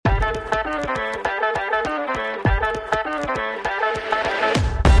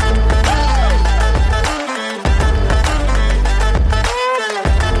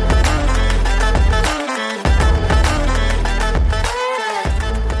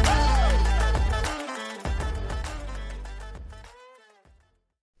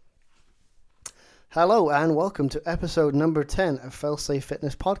Hello and welcome to episode number 10 of Failsafe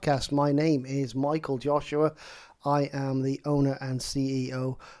Fitness Podcast. My name is Michael Joshua. I am the owner and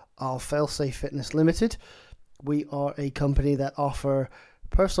CEO of Failsafe Fitness Limited. We are a company that offer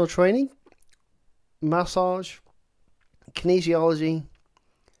personal training, massage, kinesiology,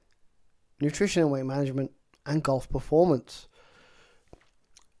 nutrition and weight management, and golf performance.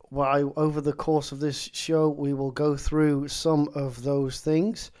 Over the course of this show, we will go through some of those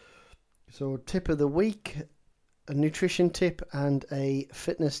things. So tip of the week, a nutrition tip and a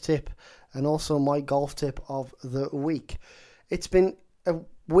fitness tip, and also my golf tip of the week. It's been a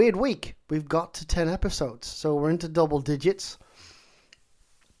weird week. We've got to 10 episodes, so we're into double digits.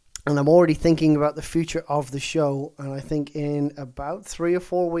 And I'm already thinking about the future of the show, and I think in about 3 or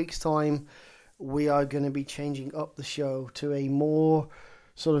 4 weeks' time, we are going to be changing up the show to a more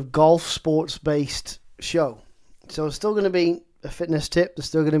sort of golf sports-based show. So it's still going to be a fitness tip, there's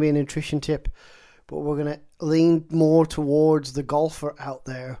still going to be a nutrition tip, but we're going to lean more towards the golfer out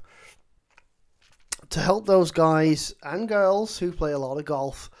there to help those guys and girls who play a lot of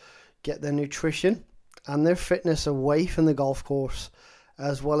golf get their nutrition and their fitness away from the golf course,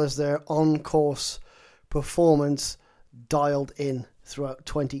 as well as their on-course performance dialed in throughout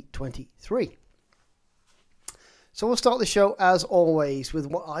 2023. So we'll start the show, as always, with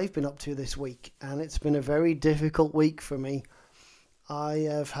what I've been up to this week, and it's been a very difficult week for me. I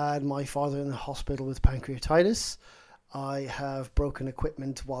have had my father in the hospital with pancreatitis. I have broken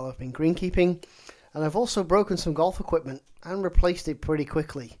equipment while I've been greenkeeping, and I've also broken some golf equipment and replaced it pretty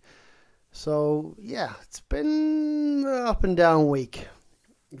quickly. So yeah, it's been an up and down week,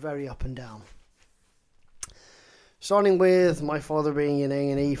 very up and down. Starting with my father being in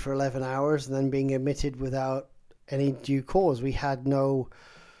A&E for 11 hours and then being admitted without any due cause. We had no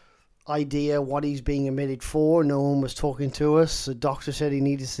idea what he's being admitted for. No one was talking to us. The doctor said he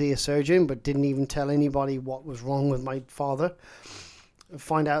needed to see a surgeon, but didn't even tell anybody what was wrong with my father.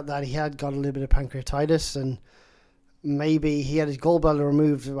 Find out that he had got a little bit of pancreatitis, and maybe he had his gallbladder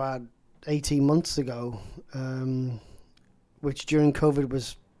removed about 18 months ago, which during COVID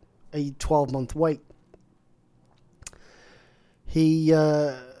was a 12-month wait. He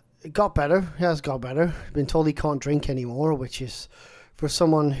got better. He has got better. Been told he can't drink anymore, which is, for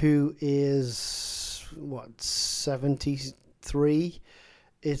someone who is, 73,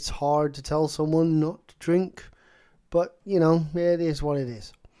 it's hard to tell someone not to drink. But, it is what it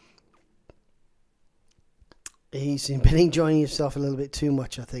is. He's been enjoying himself a little bit too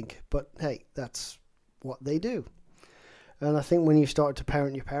much, I think. But, hey, that's what they do. And I think when you start to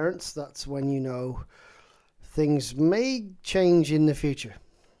parent your parents, that's when you know things may change in the future.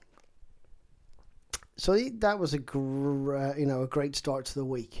 So that was a great start to the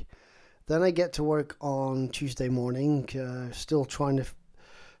week. Then I get to work on Tuesday morning, still trying to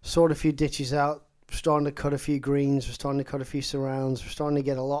sort a few ditches out, starting to cut a few greens, we're starting to cut a few surrounds, we're starting to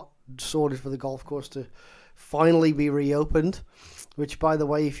get a lot sorted for the golf course to finally be reopened, which, by the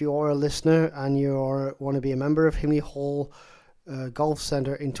way, if you are a listener and you want to be a member of Himley Hall Golf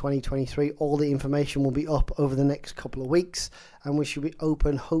Centre in 2023, all the information will be up over the next couple of weeks, and we should be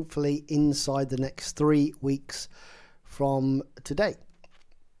open hopefully inside the next 3 weeks from today.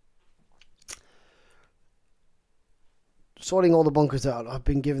 Sorting all the bunkers out. I've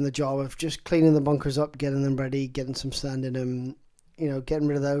been given the job of just cleaning the bunkers up, getting them ready, getting some sand in them, getting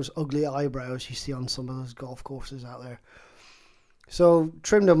rid of those ugly eyebrows you see on some of those golf courses out there. So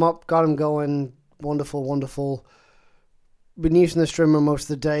trimmed them up, got them going. Wonderful. Been using the strimmer most of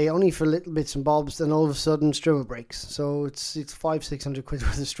the day, only for little bits and bobs, then all of a sudden strimmer breaks. So it's 500-600 quid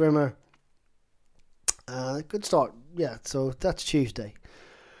worth of strimmer. Good start. Yeah, so that's Tuesday.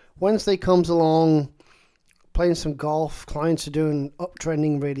 Wednesday comes along, playing some golf. Clients are doing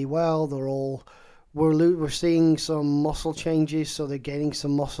uptrending really well. We're seeing some muscle changes, so they're gaining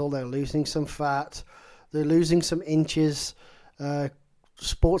some muscle, they're losing some fat, they're losing some inches.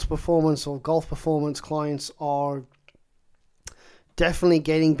 Sports performance or golf performance clients are definitely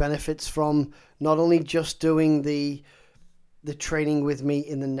gaining benefits from not only just doing the training with me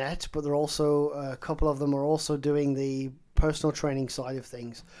in the net, but they're also, a couple of them are also doing the personal training side of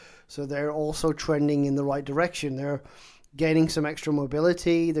things. So they're also trending in the right direction. They're gaining some extra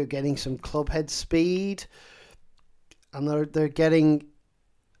mobility, they're getting some club head speed, and they're getting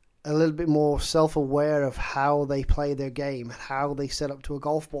a little bit more self-aware of how they play their game, how they set up to a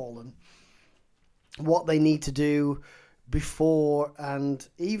golf ball, and what they need to do before and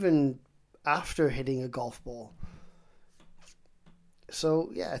even after hitting a golf ball.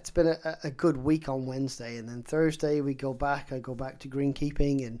 So yeah, it's been a good week on Wednesday, and then Thursday I go back to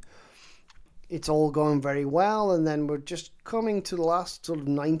greenkeeping, and it's all going very well, and then we're just coming to the last sort of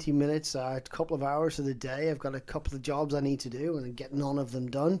 90 minutes, a couple of hours of the day. I've got a couple of jobs I need to do, and I get none of them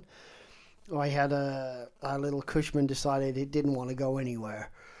done. I had a little Cushman decided it didn't want to go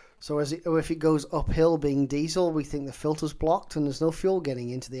anywhere. So if it goes uphill being diesel, we think the filter's blocked and there's no fuel getting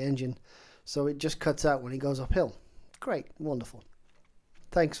into the engine. So it just cuts out when it goes uphill. Great, wonderful.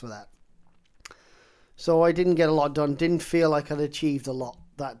 Thanks for that. So I didn't get a lot done, didn't feel like I'd achieved a lot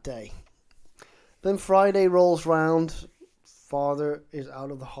that day. Then Friday rolls round. Father is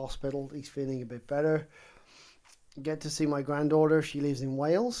out of the hospital. He's feeling a bit better. Get to see my granddaughter. She lives in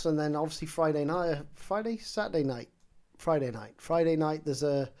Wales. And then obviously Friday night, there's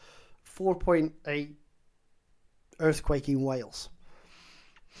a 4.8 earthquake in Wales.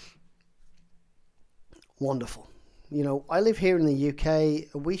 Wonderful. You know, I live here in the UK.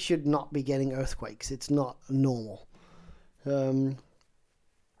 We should not be getting earthquakes. It's not normal.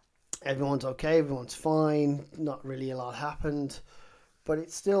 Everyone's okay. Everyone's fine. Not really a lot happened. But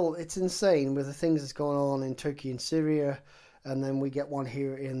it's insane with the things that's going on in Turkey and Syria. And then we get one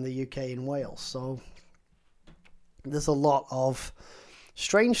here in the UK in Wales. So there's a lot of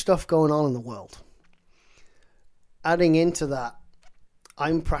strange stuff going on in the world. Adding into that,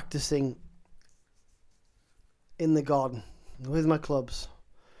 I'm practicing in the garden with my clubs,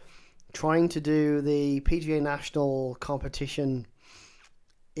 trying to do the PGA National competition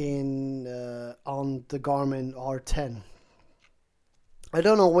on the Garmin R10. I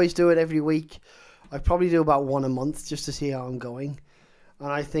don't always do it every week. I probably do about one a month just to see how I'm going.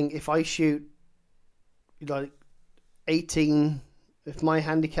 And I think if I shoot like 18, if my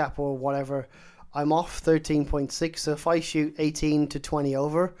handicap or whatever, I'm off 13.6. So if I shoot 18 to 20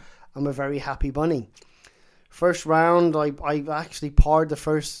 over, I'm a very happy bunny. First round, I actually parred the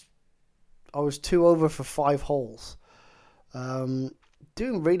first. I was 2 over for 5 holes.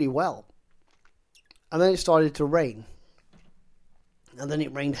 Doing really well. And then it started to rain. And then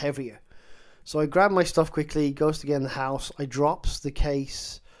it rained heavier. So I grabbed my stuff quickly, goes to get in the house. I drops the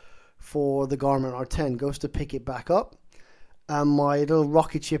case for the Garmin R10, goes to pick it back up. And my little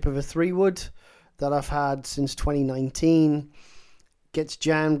rocket ship of a 3-wood that I've had since 2019 gets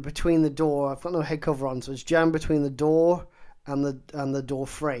jammed between the door. I've got no head cover on, so it's jammed between the door and the door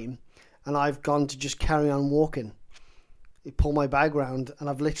frame. And I've gone to just carry on walking. I pull my bag round and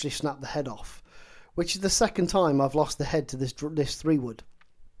I've literally snapped the head off, which is the second time I've lost the head to this 3-wood.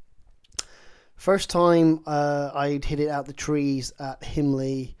 First time I'd hit it out the trees at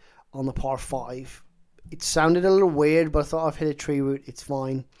Himley on the par 5. It sounded a little weird, but I thought I've hit a tree root, it's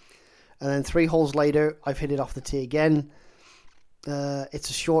fine. And then 3 holes later, I've hit it off the tee again. It's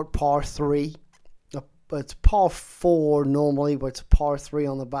a short par 3. It's par 4 normally, but it's a par 3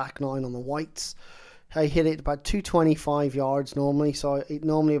 on the back 9 on the whites. I hit it about 225 yards normally, so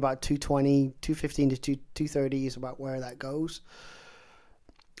normally about 220, 215 to 230 is about where that goes.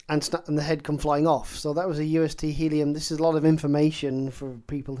 And the head come flying off. So that was a UST Helium. This is a lot of information for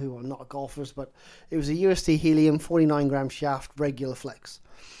people who are not golfers, but it was a UST Helium 49 gram shaft, regular flex.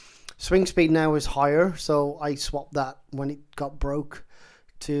 Swing speed now is higher, so I swapped that when it got broke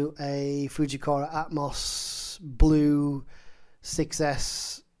to a Fujikara Atmos Blue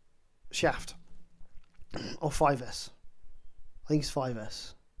 6S shaft. Or 5S. I think it's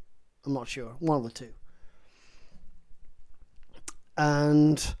 5S. I'm not sure. One of the two.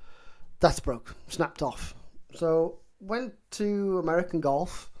 And that's broke. Snapped off. So went to American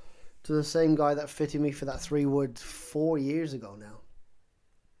Golf to the same guy that fitted me for that 3-wood 4 years ago now.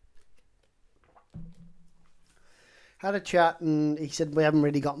 Had a chat and he said we haven't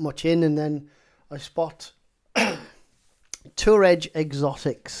really got much in, and then I spot Tour Edge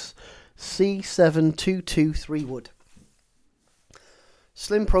Exotics C722 3-wood.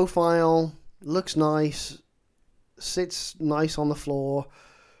 Slim profile, looks nice, sits nice on the floor.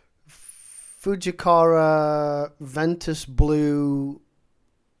 Fujikara Ventus Blue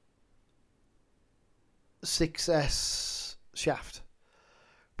 6S shaft.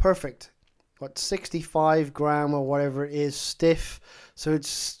 Perfect. What, 65 gram or whatever it is, stiff. So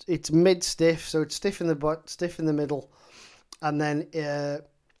it's mid stiff, so it's stiff in the butt, stiff in the middle, and then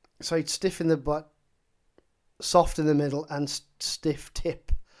so it's stiff in the butt, soft in the middle, and stiff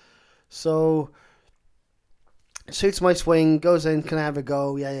tip. So suits my swing, goes in, can I have a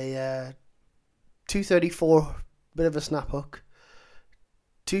go? Yeah. 234, bit of a snap hook.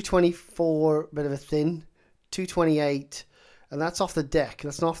 224, bit of a thin. 228, and that's off the deck.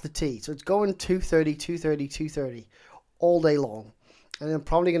 That's not off the tee. So it's going 230 all day long. And I'm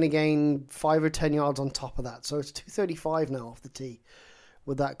probably going to gain 5 or 10 yards on top of that. So it's 235 now off the tee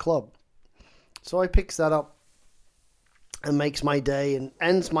with that club. So I picks that up. and makes my day and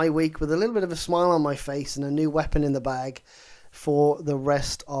ends my week with a little bit of a smile on my face and a new weapon in the bag for the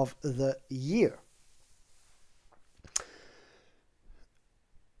rest of the year.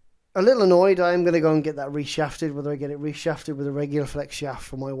 A little annoyed. I am going to go and get that reshafted, whether I get it reshafted with a regular flex shaft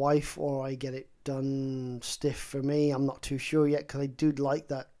for my wife or I get it done stiff for me. I'm not too sure yet because I do like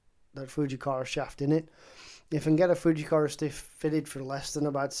that Fujikara shaft in it. If I can get a Fujikara stiff fitted for less than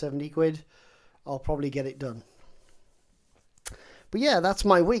about 70 quid, I'll probably get it done. But yeah, that's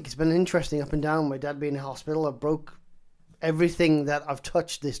my week. It's been interesting up and down. My dad being in hospital, I broke everything that I've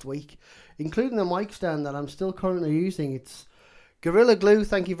touched this week, including the mic stand that I'm still currently using. It's Gorilla Glue,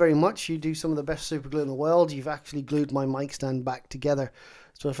 thank you very much. You do some of the best super glue in the world. You've actually glued my mic stand back together.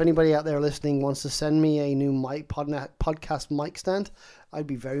 So if anybody out there listening wants to send me a new podcast mic stand, I'd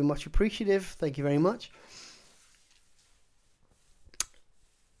be very much appreciative. Thank you very much.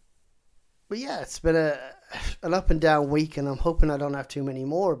 But yeah, it's been an up and down week, and I'm hoping I don't have too many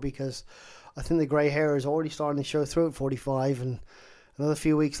more because I think the grey hair is already starting to show through at 45, and another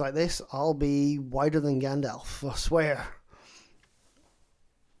few weeks like this, I'll be whiter than Gandalf, I swear.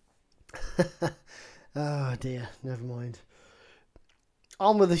 Oh dear, never mind.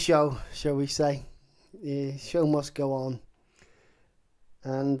 On with the show, shall we say. The show must go on.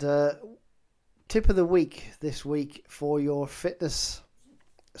 And tip of the week this week for your fitness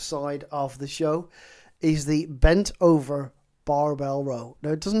side of the show is the bent over barbell row. Now,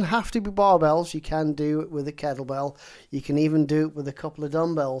 it doesn't have to be barbells. You can do it with a kettlebell. You can even do it with a couple of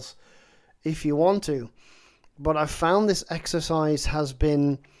dumbbells if you want to. But I've found this exercise has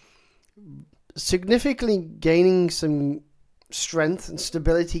been significantly gaining some strength and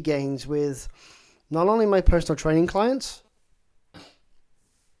stability gains with not only my personal training clients,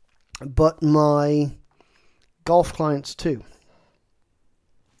 but my golf clients too.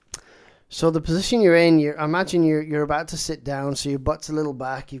 So the position you're in, imagine you're about to sit down, so your butt's a little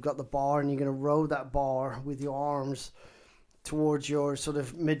back, you've got the bar, and you're going to row that bar with your arms towards your sort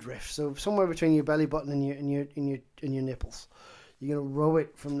of midriff. So somewhere between your belly button and your nipples. You're going to row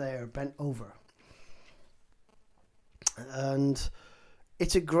it from there, bent over. And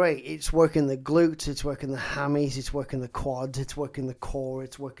it's working the glutes, it's working the hammies, it's working the quads, it's working the core,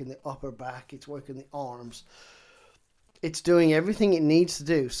 it's working the upper back, it's working the arms. It's doing everything it needs to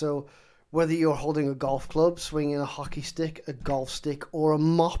do. So whether you're holding a golf club, swinging a hockey stick, a golf stick, or a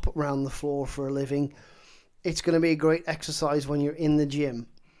mop around the floor for a living, it's going to be a great exercise when you're in the gym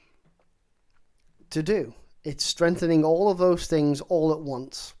to do. It's strengthening all of those things all at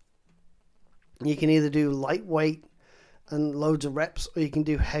once. You can either do lightweight and loads of reps, or you can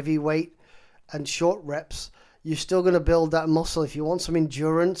do heavyweight and short reps. You're still going to build that muscle. If you want some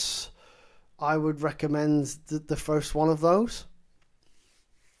endurance, I would recommend the first one of those.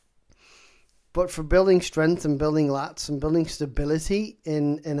 But for building strength and building lats and building stability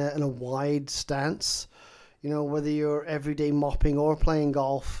in a wide stance, whether you're everyday mopping or playing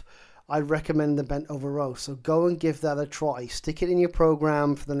golf, I'd recommend the bent over row. So go and give that a try. Stick it in your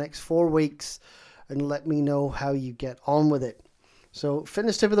program for the next 4 weeks and let me know how you get on with it. So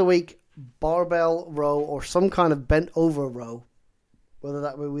fitness tip of the week, barbell row or some kind of bent over row, whether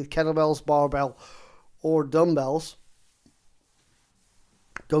that be with kettlebells, barbell, or dumbbells.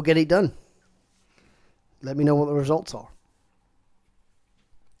 Go get it done. Let me know what the results are.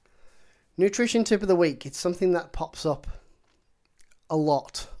 Nutrition tip of the week. It's something that pops up a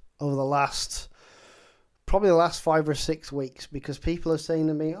lot over the last 5 or 6 weeks because people are saying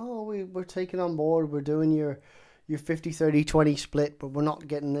to me, we're taking on board, we're doing your 50, 30, 20 split, but we're not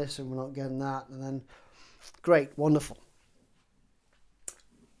getting this and we're not getting that. And then, great, wonderful.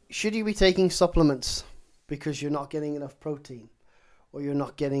 Should you be taking supplements because you're not getting enough protein or you're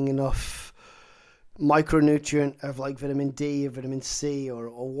not getting enough micronutrient of like vitamin D or vitamin C or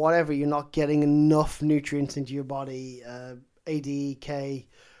whatever, you're not getting enough nutrients into your body, A, K,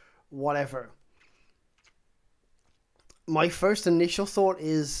 whatever. My first initial thought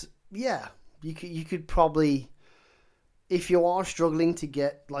is, yeah, you could probably, if you are struggling to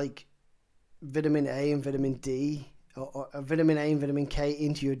get like vitamin A and vitamin D or vitamin A and vitamin K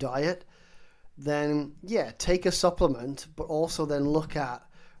into your diet, then yeah, take a supplement, but also then look at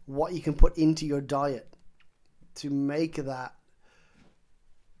what you can put into your diet to make that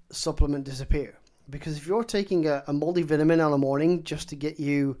supplement disappear. Because if you're taking a multivitamin on a morning just to get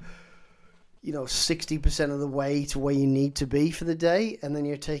you 60% of the way to where you need to be for the day, and then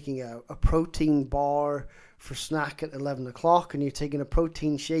you're taking a protein bar for snack at 11 o'clock, and you're taking a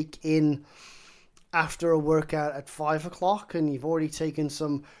protein shake in after a workout at 5 o'clock, and you've already taken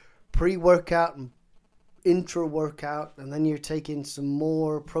some pre-workout and intra-workout, and then you're taking some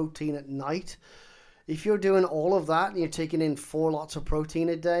more protein at night, If you're doing all of that and you're taking in 4 lots of protein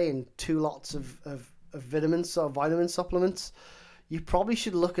a day and 2 lots of vitamins or vitamin supplements, you probably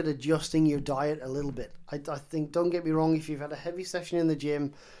should look at adjusting your diet a little bit. I think, don't get me wrong, if you've had a heavy session in the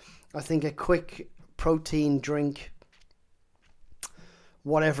gym, I think a quick protein drink,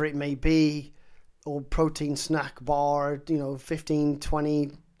 whatever it may be, or protein snack bar, 15,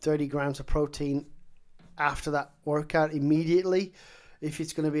 20, 30 grams of protein after that workout immediately, if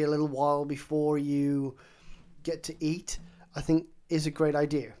it's going to be a little while before you get to eat, I think is a great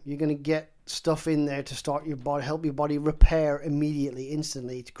idea. You're going to get stuff in there to start your body, help your body repair immediately,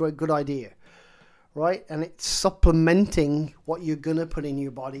 instantly. It's a good idea, right? And it's supplementing what you're going to put in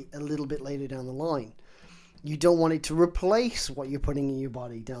your body a little bit later down the line. You don't want it to replace what you're putting in your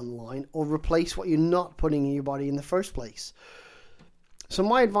body down the line, or replace what you're not putting in your body in the first place. So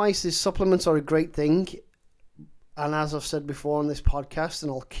my advice is supplements are a great thing. And as I've said before on this podcast,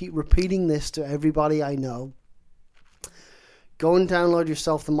 and I'll keep repeating this to everybody I know, go and download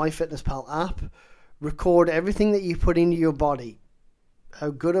yourself the MyFitnessPal app, record everything that you put into your body, how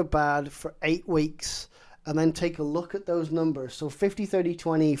good or bad, for 8 weeks, and then take a look at those numbers. So 50, 30,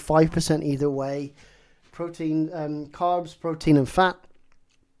 20, 5% either way, protein, carbs, protein and fat.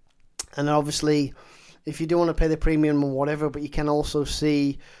 And obviously, if you do want to pay the premium or whatever, but you can also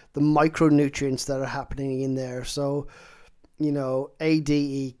see the micronutrients that are happening in there. So, A, D,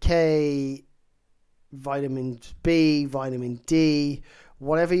 E, K, vitamin B, vitamin D,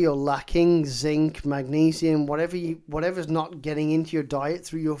 whatever you're lacking, zinc, magnesium, whatever's not getting into your diet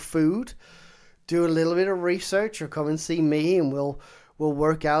through your food, do a little bit of research or come and see me, and we'll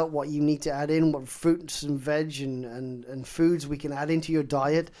work out what you need to add in, what fruits and veg and foods we can add into your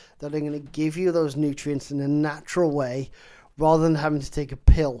diet that are going to give you those nutrients in a natural way, rather than having to take a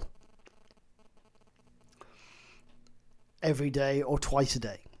pill every day or twice a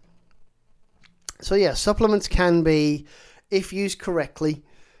day. So yeah, supplements can be, if used correctly,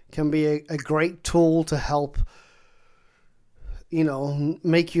 can be a great tool to help,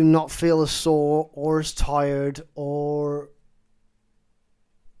 make you not feel as sore or as tired, or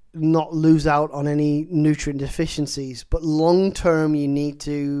not lose out on any nutrient deficiencies. But long term, you need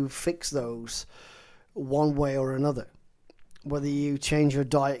to fix those one way or another. Whether you change your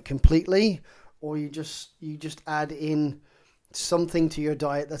diet completely, or you just add in something to your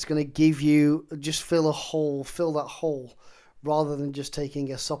diet that's going to give you, just fill that hole, rather than just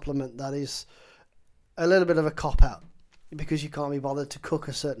taking a supplement that is a little bit of a cop out because you can't be bothered to cook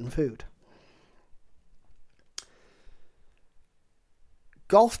a certain food.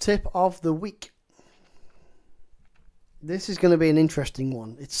 Golf tip of the week. This is going to be an interesting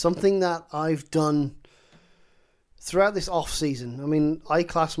one. It's something that I've done throughout this off season. I mean, I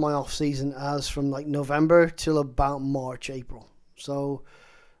class my off season as from like November till about March, April. So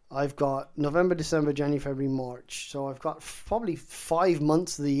I've got November, December, January, February, March. So I've got probably 5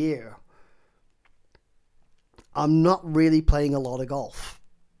 months of the year I'm not really playing a lot of golf.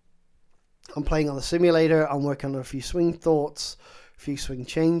 I'm playing on the simulator. I'm working on a few swing thoughts, a few swing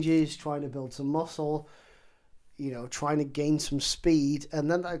changes, trying to build some muscle, trying to gain some speed. And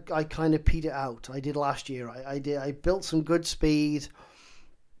then I kind of peter out. I did last year. I built some good speed,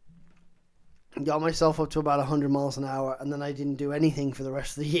 got myself up to about 100 miles an hour, and then I didn't do anything for the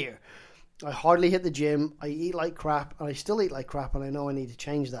rest of the year. I hardly hit the gym. I eat like crap, and I still eat like crap, and I know I need to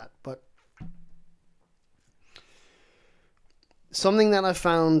change that. But something that I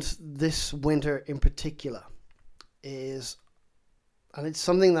found this winter in particular is, and it's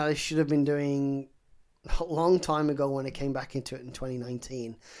something that I should have been doing a long time ago when I came back into it in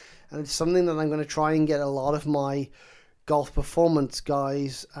 2019, and it's something that I'm going to try and get a lot of my golf performance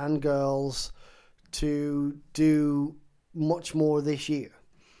guys and girls to do much more this year,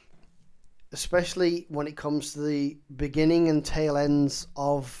 especially when it comes to the beginning and tail ends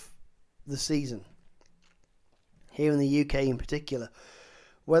of the season. Here in the UK in particular,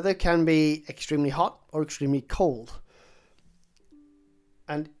 weather can be extremely hot or extremely cold.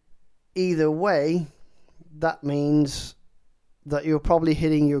 And either way, that means that you're probably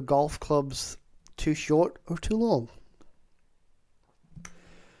hitting your golf clubs too short or too long.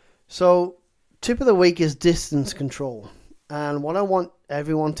 So, tip of the week is distance control. And what I want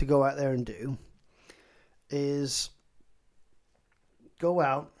everyone to go out there and do is go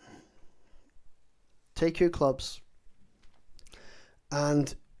out, take your clubs,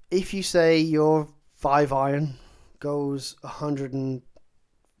 and if you say your 5-iron goes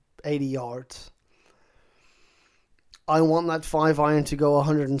 180 yards, I want that 5-iron to go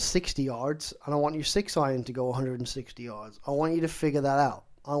 160 yards, and I want your 6-iron to go 160 yards. I want you to figure that out.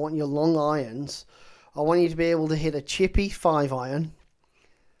 I want your long irons. I want you to be able to hit a chippy 5-iron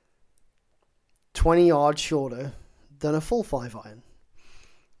 20 yards shorter than a full 5-iron.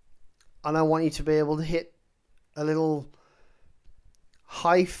 And I want you to be able to hit a little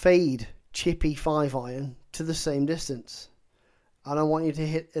high fade chippy 5-iron to the same distance. And I want you to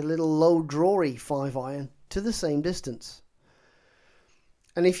hit a little low drawy 5-iron to the same distance.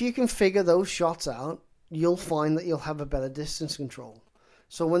 And if you can figure those shots out, you'll find that you'll have a better distance control.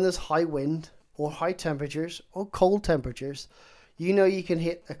 So when there's high wind or high temperatures or cold temperatures, you know you can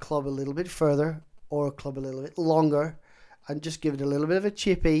hit a club a little bit further or a club a little bit longer and just give it a little bit of a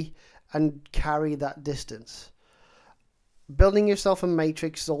chippy and carry that distance. Building yourself a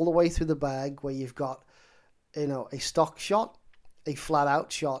matrix all the way through the bag where you've got, a stock shot, a flat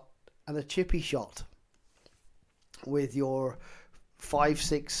out shot, and a chippy shot with your 5,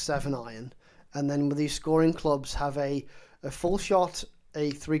 6, 7 iron. And then with these scoring clubs have a full shot,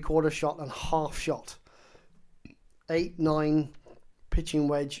 a 3/4 shot, and half shot. 8, 9, pitching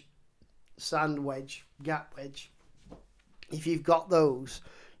wedge, sand wedge, gap wedge. If you've got those,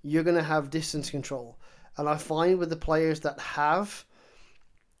 you're going to have distance control. And I find with the players that have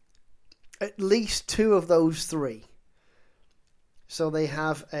at least 2 of those 3, so they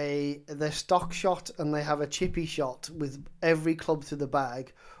have their stock shot and they have a chippy shot with every club through the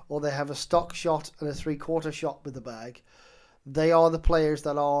bag, or they have a stock shot and a 3/4 shot with the bag, they are the players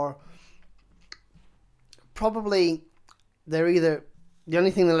that are probably, they're either, the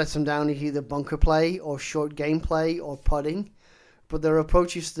only thing that lets them down is either bunker play or short game play or putting, but their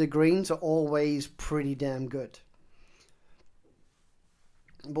approaches to the greens are always pretty damn good.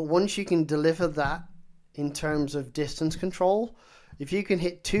 But once you can deliver that in terms of distance control, if you can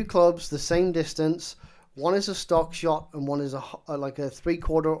hit 2 clubs the same distance, one is a stock shot and one is like a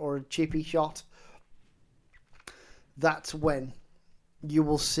 3/4 or a chippy shot, that's when you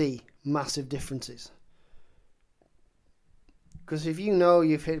will see massive differences. Because if you know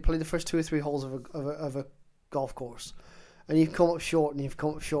you've played the first 2 or 3 holes of a golf course, and you've come up short and you've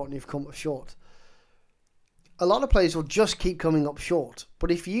come up short and you've come up short, a lot of players will just keep coming up short.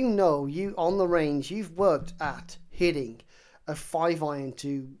 But if you know you on the range, you've worked at hitting a 5-iron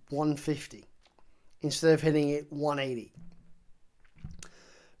to 150 instead of hitting it 180,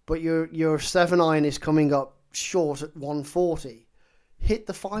 but your 7-iron is coming up short at 140, hit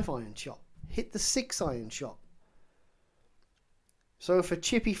the 5-iron shot, hit the 6-iron shot. So if a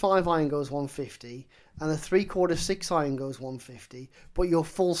chippy 5-iron goes 150 and a 3/4 6-iron goes 150, but your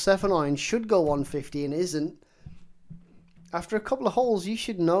full 7-iron should go 150 and isn't, after a couple of holes you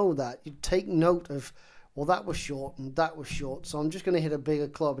should know that. You take note of, well, that was short and that was short, so I'm just going to hit a bigger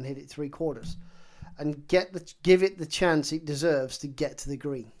club and hit it 3/4 and give it the chance it deserves to get to the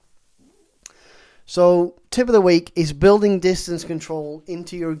green. So tip of the week is building distance control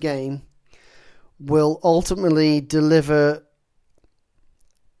into your game will ultimately deliver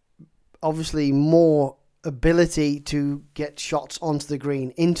obviously more ability to get shots onto the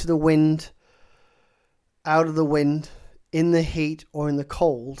green, into the wind, out of the wind, in the heat or in the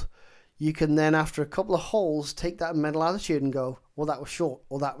cold. You can then, after a couple of holes, take that mental attitude and go, well, that was short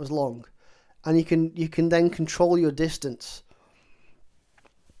or that was long. And you can then control your distance.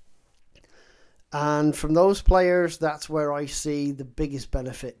 And from those players, that's where I see the biggest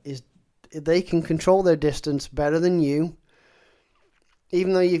benefit, is they can control their distance better than you.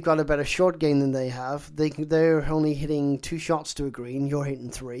 Even though you've got a better short game than they have, they're only hitting 2 shots to a green, you're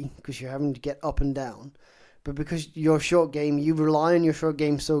hitting 3 because you're having to get up and down. But because your short game, you rely on your short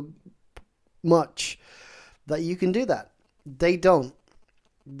game so much that you can do that. They don't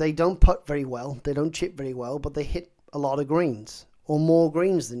putt very well, they don't chip very well, but they hit a lot of greens or more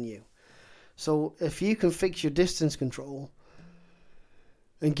greens than you. So if you can fix your distance control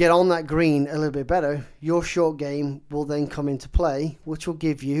and get on that green a little bit better, your short game will then come into play, which will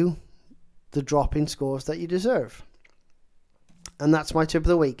give you the drop in scores that you deserve. And that's my tip of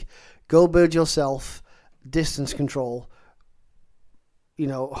the week. Go build yourself distance control,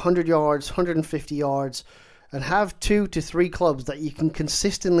 100 yards, 150 yards, and have 2 to 3 clubs that you can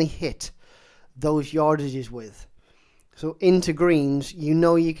consistently hit those yardages with. So into greens,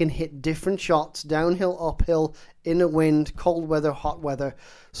 you can hit different shots, downhill, uphill, in a wind, cold weather, hot weather.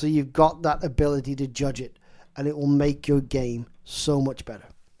 So you've got that ability to judge it, and it will make your game so much better.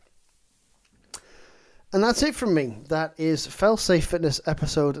 And that's it from me. That is Failsafe Fitness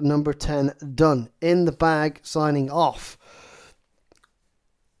episode number 10 done. In the bag, signing off.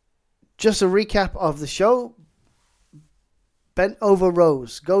 Just a recap of the show. Bent over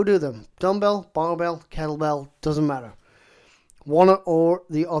rows. Go do them. Dumbbell, barbell, kettlebell, doesn't matter. One or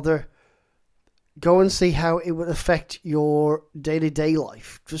the other. Go and see how it would affect your day-to-day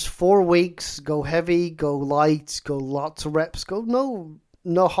life. Just 4 weeks. Go heavy, go light, go lots of reps. Go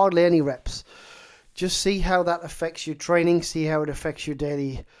no hardly any reps. Just see how that affects your training, see how it affects your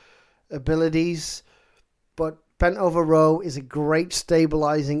daily abilities. But bent over row is a great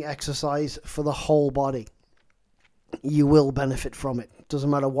stabilizing exercise for the whole body. You will benefit from it.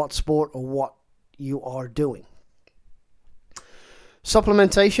 Doesn't matter what sport or what you are doing.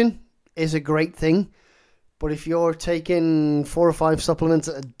 Supplementation is a great thing, but if you're taking 4 or 5 supplements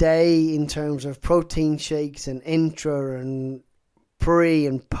a day in terms of protein shakes and intra and pre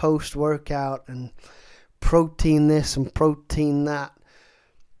and post workout and protein this and protein that,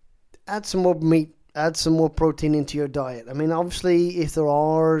 add some more meat, add some more protein into your diet. I mean, obviously, if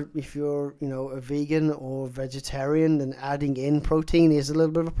you're, a vegan or vegetarian, then adding in protein is a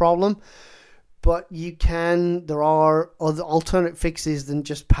little bit of a problem. But there are other alternate fixes than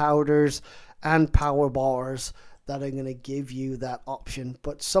just powders and power bars that are going to give you that option.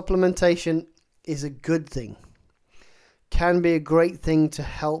 But supplementation is a good thing. Can be a great thing to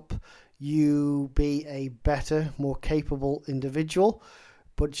help you be a better, more capable individual,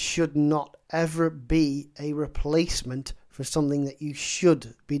 but should not ever be a replacement for something that you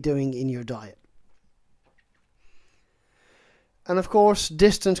should be doing in your diet. And of course,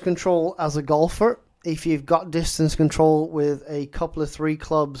 distance control as a golfer. If you've got distance control with a couple of 3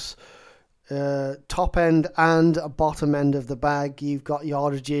 clubs, top end and a bottom end of the bag, you've got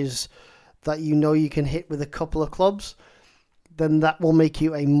yardages that you know you can hit with a couple of clubs, then that will make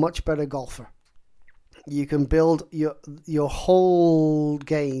you a much better golfer. You can build your whole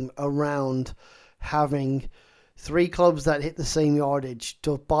game around having 3 clubs that hit the same yardage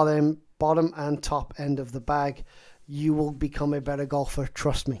to bottom and top end of the bag. You will become a better golfer,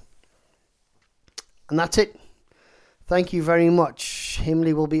 trust me. And that's it. Thank you very much.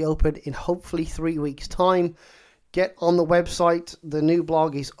 Himley will be open in hopefully 3 weeks' time. Get on the website. The new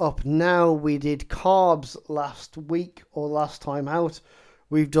blog is up now. We did carbs last week or last time out.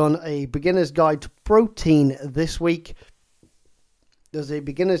 We've done a beginner's guide to protein this week. There's a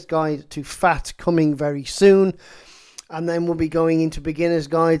beginner's guide to fat coming very soon. And then we'll be going into beginner's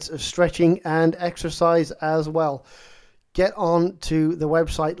guides of stretching and exercise as well. Get on to the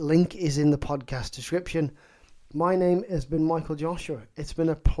website. Link is in the podcast description. My name has been Michael Joshua. It's been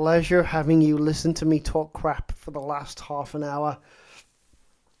a pleasure having you listen to me talk crap for the last half an hour.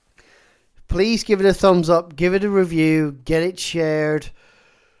 Please give it a thumbs up. Give it a review. Get it shared.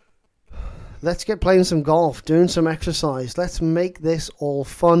 Let's get playing some golf, doing some exercise. Let's make this all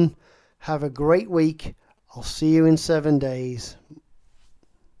fun. Have a great week. I'll see you in 7 days.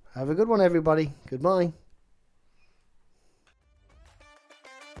 Have a good one, everybody. Goodbye.